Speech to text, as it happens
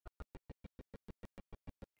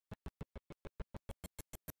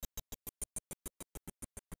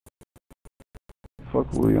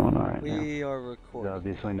fuck are we on right now? We are It's recording.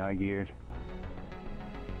 obviously not geared.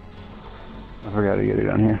 I forgot to get it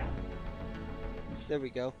on here. There we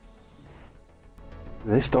go.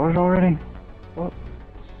 They started already? What?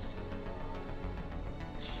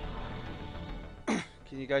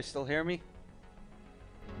 Can you guys still hear me?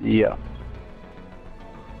 Yeah.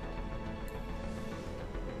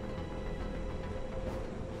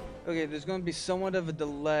 Okay, there's going to be somewhat of a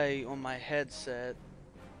delay on my headset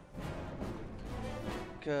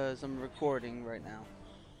because I'm recording right now.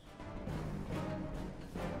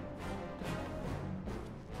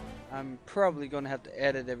 I'm probably going to have to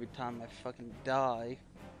edit every time I fucking die.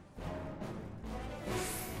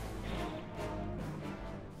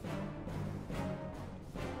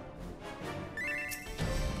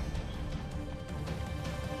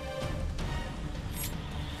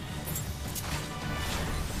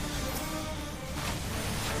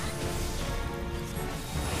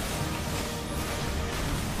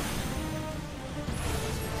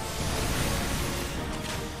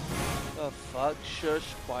 The fuck?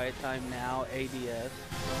 Shush, quiet time now, ADS.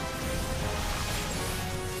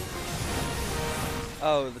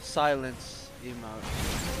 Oh, the silence emote.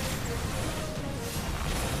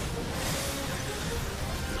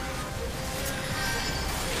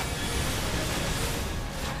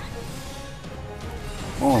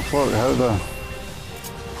 Oh fuck, how did I...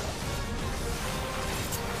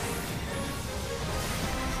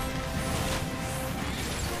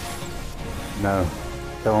 No.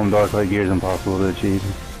 Tell them Dark Lake Gear is impossible to achieve.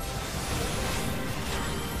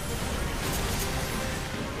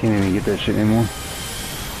 Can't even get that shit anymore.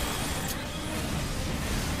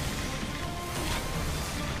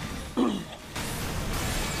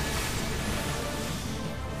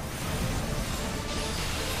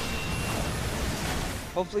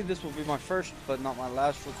 Hopefully this will be my first, but not my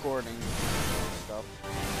last recording stuff.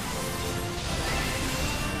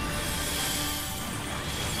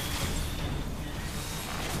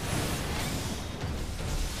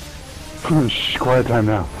 Shh, quiet time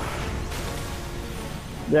now.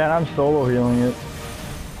 Yeah, and I'm solo healing it.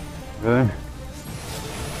 Really?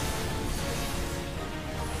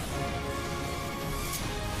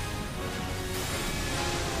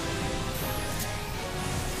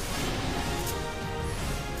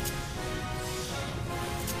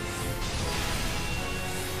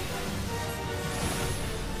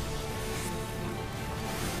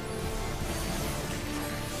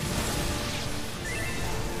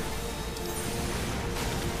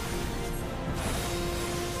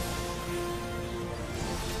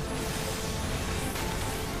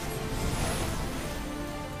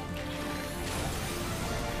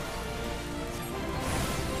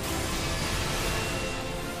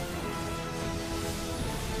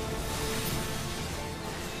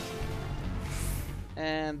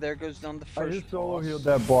 And there goes down the I first just solo boss. healed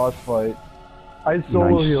that boss fight. I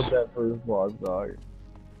solo Nice. healed that first boss, dog.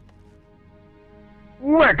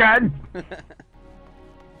 Wicked!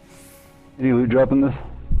 Any loot dropping this?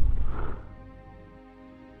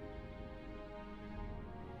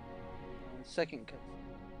 Second cut.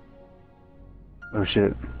 Oh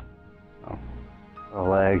shit. Oh. I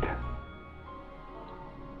lagged.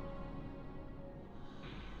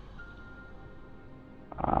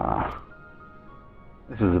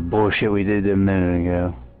 This is the bullshit we did a minute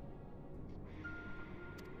ago.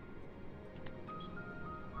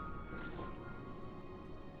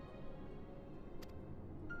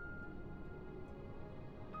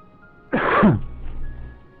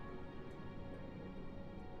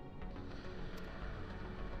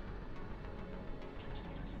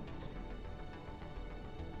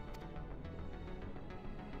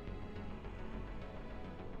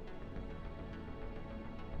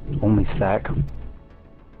 Only stack.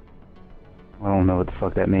 I don't know what the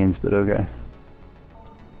fuck that means, but okay.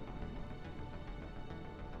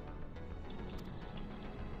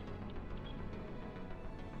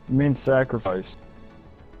 It means sacrifice.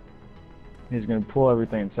 He's gonna pull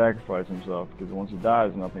everything and sacrifice himself, because once he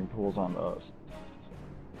dies, nothing pulls onto us.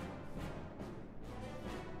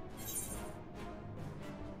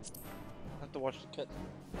 I have to watch the cut.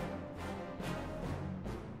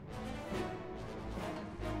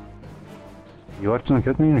 You watching the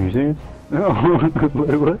cutscene? Are you serious? No.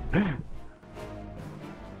 Wait, what?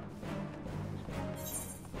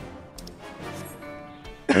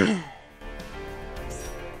 And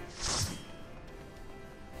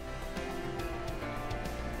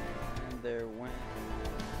there went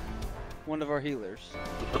one of our healers.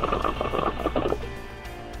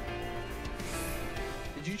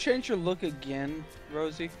 Did you change your look again,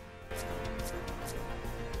 Rosie?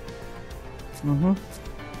 Mm-hmm.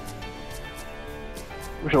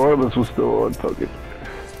 Wish all of us was still on. Fuck it.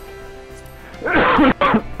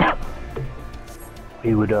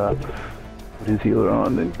 He would put his healer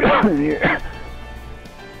on and here.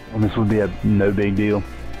 And this would be a no big deal.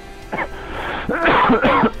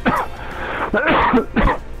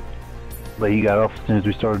 But he got off as soon as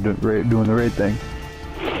we started doing the raid thing.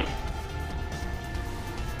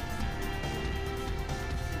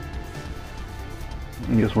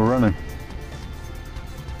 I guess we're running.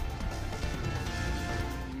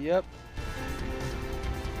 Yep.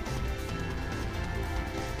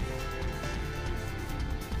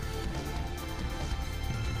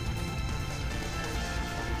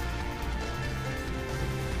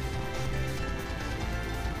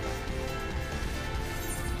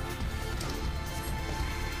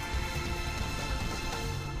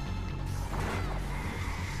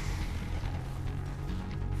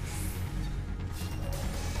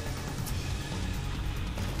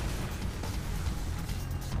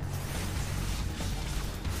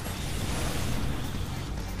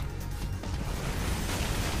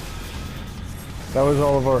 That was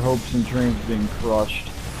all of our hopes and dreams being crushed.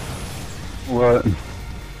 What?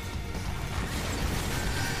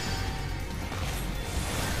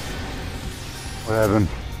 What happened?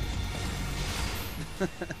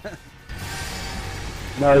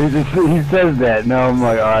 No, he says that. No, I'm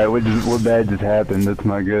like, alright, what bad just happened? That's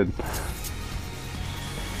not good.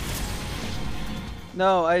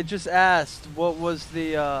 No, I just asked what was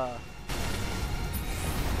the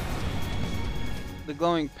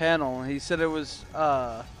glowing panel, and he said it was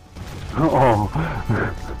Oh.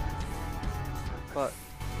 but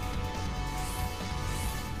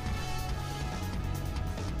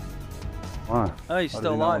Why? oh, he's Why still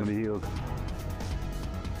does he not want alive. to be healed?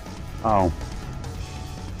 Oh.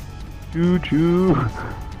 Choo choo.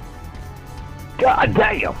 God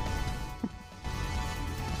damn.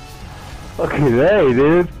 Okay, hey,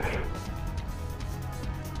 dude.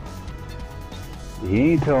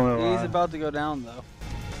 He ain't telling me He's why. about to go down though.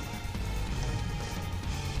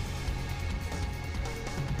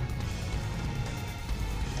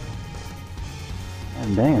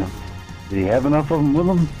 God damn. Did he have enough of them with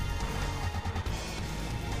him?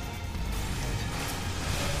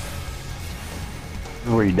 This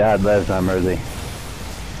is where he died last time, Rosie.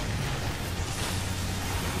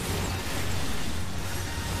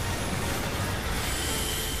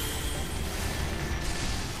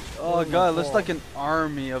 Oh god, it looks like an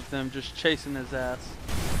army of them just chasing his ass.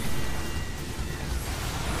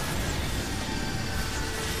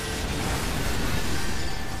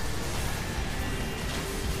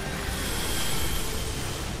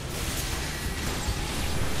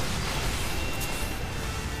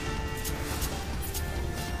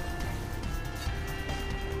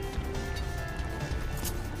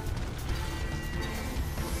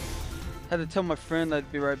 Had to tell my friend I'd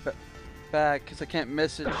be right back because I can't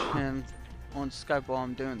message him on Skype while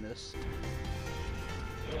I'm doing this.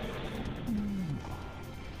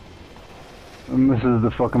 And this is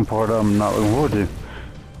the fucking part I'm not looking forward to.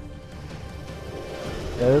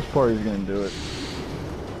 Yeah, this party's gonna do it.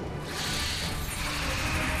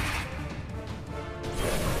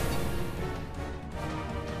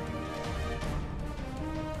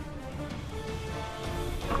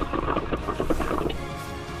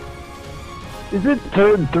 Is it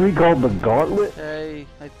turn 3 called the Gauntlet? Hey,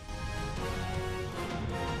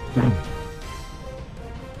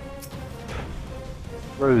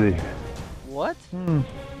 Rosie, what?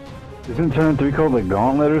 isn't turn 3 called the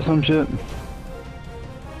Gauntlet or some shit?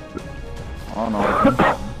 Oh no.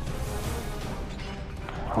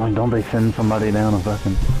 I mean, don't they send somebody down a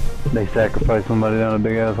fucking... They sacrifice somebody down a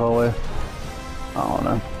big ass hallway? I don't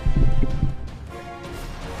know.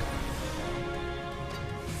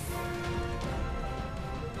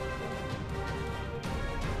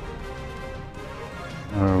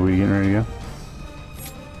 Are we getting ready to go?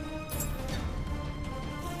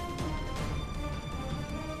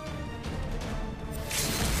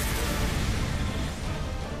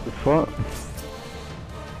 The fuck?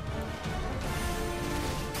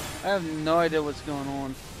 I have no idea what's going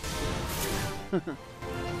on.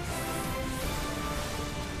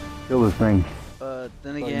 Kill this thing. But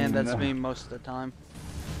then Oh, again, that's no. me most of the time.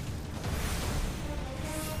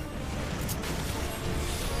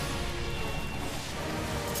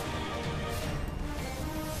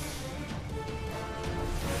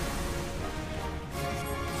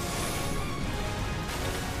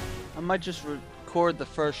 I might just record the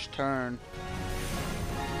first turn.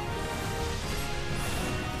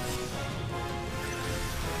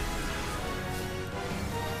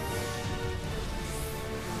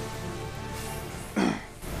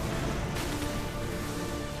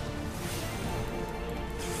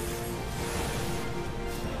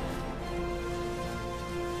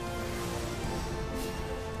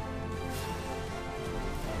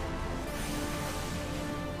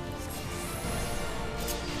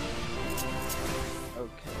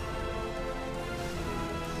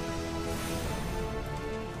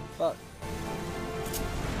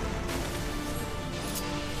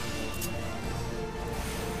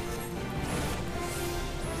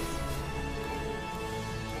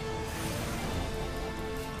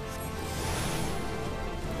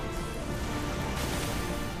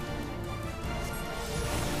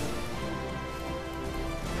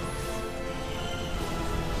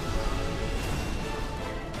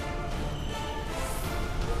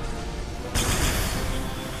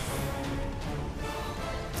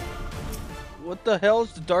 What the hell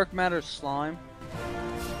is the dark matter slime?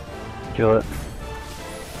 Kill it.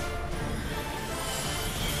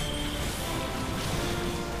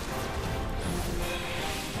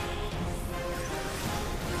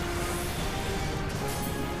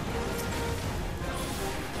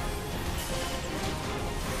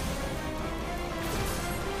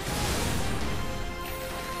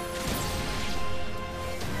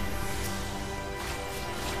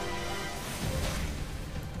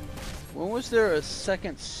 When was there a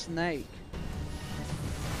second snake?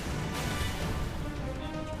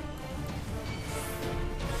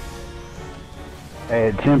 Hey,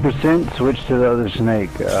 at 10%, switch to the other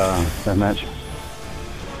snake, that match.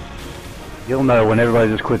 You'll know when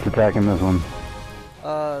everybody just quits attacking this one.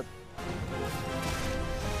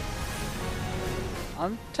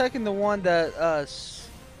 I'm taking the one that,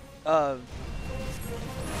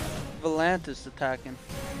 Valantis attacking.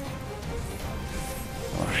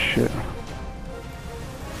 Oh shit.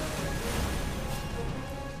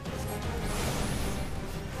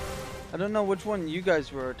 I don't know which one you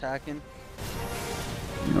guys were attacking.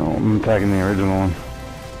 No, I'm attacking the original one.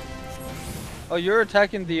 Oh, you're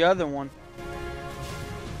attacking the other one.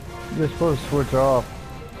 You're supposed to switch off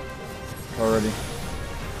already. It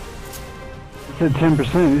said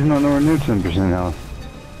 10%, he's not nowhere near 10% health.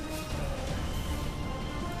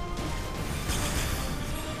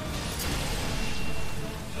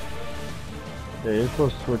 Yeah, you're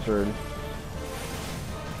supposed to switch already.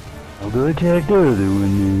 I'll go attack the other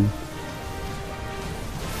one then.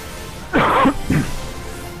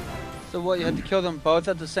 So what, you had to kill them both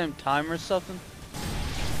at the same time or something?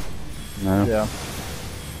 No. Yeah.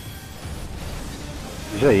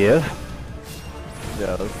 You say yes?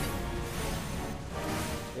 Yeah.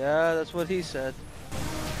 Yeah, that's what he said.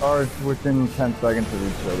 Or it's within 10 seconds of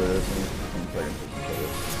each other. It's within 10 seconds of each other.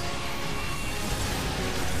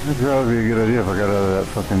 That'd probably be a good idea if I got out of that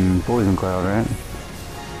fucking poison cloud, right?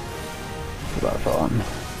 That's what I thought.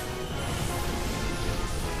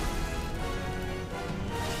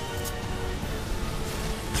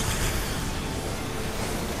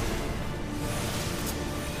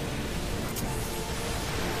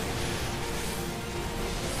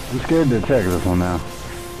 I'm scared to attack this one now.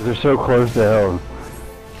 'Cause they're so close to hell.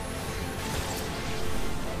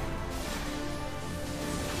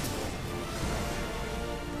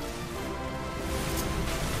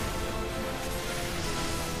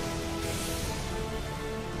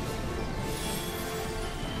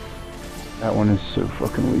 That one is so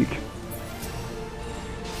fucking weak.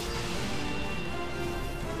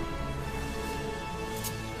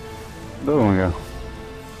 The other one go.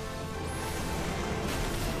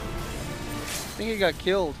 I think he got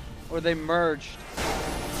killed, or they merged.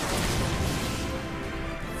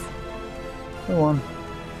 Come on.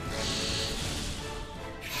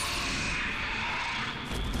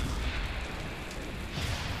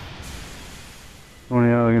 One of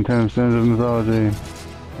the elegant tombstones of mythology.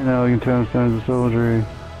 An elegant tombstones of soldiery.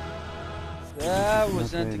 That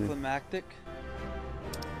was Okay, anticlimactic.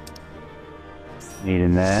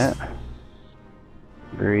 Needing that.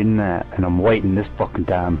 Reading that. And I'm waiting this fucking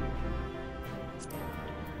time.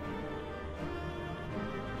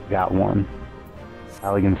 Got one.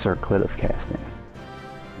 Elegant circlet of casting.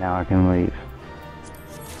 Now I can leave.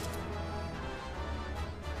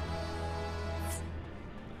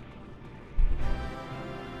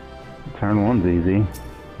 Turn 1's easy.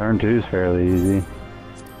 Turn 2's fairly easy.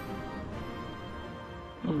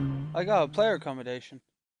 I got a player accommodation.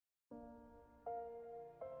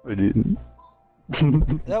 I didn't.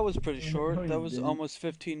 That was pretty short. No, you That was didn't. almost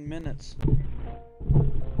 15 minutes.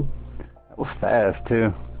 That was fast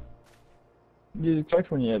too. You'd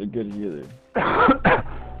expect when you had a good healer.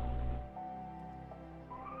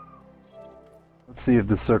 Let's see if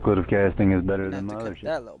the circlet of casting is better I than have my to other cut shit.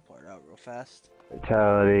 that little part out real fast.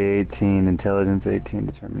 Vitality 18, intelligence 18,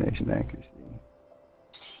 determination accuracy.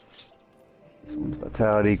 This one's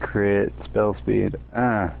vitality, crit, spell speed.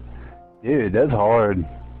 Ah, dude, that's hard.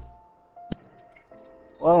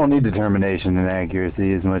 Well, I don't need determination and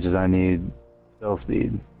accuracy as much as I need spell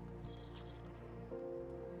speed.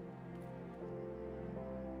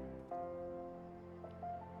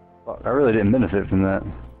 Fuck, I really didn't benefit from that.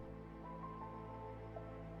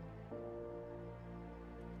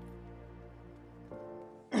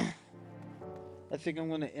 I think I'm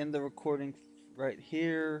going to end the recording right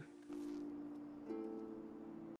here.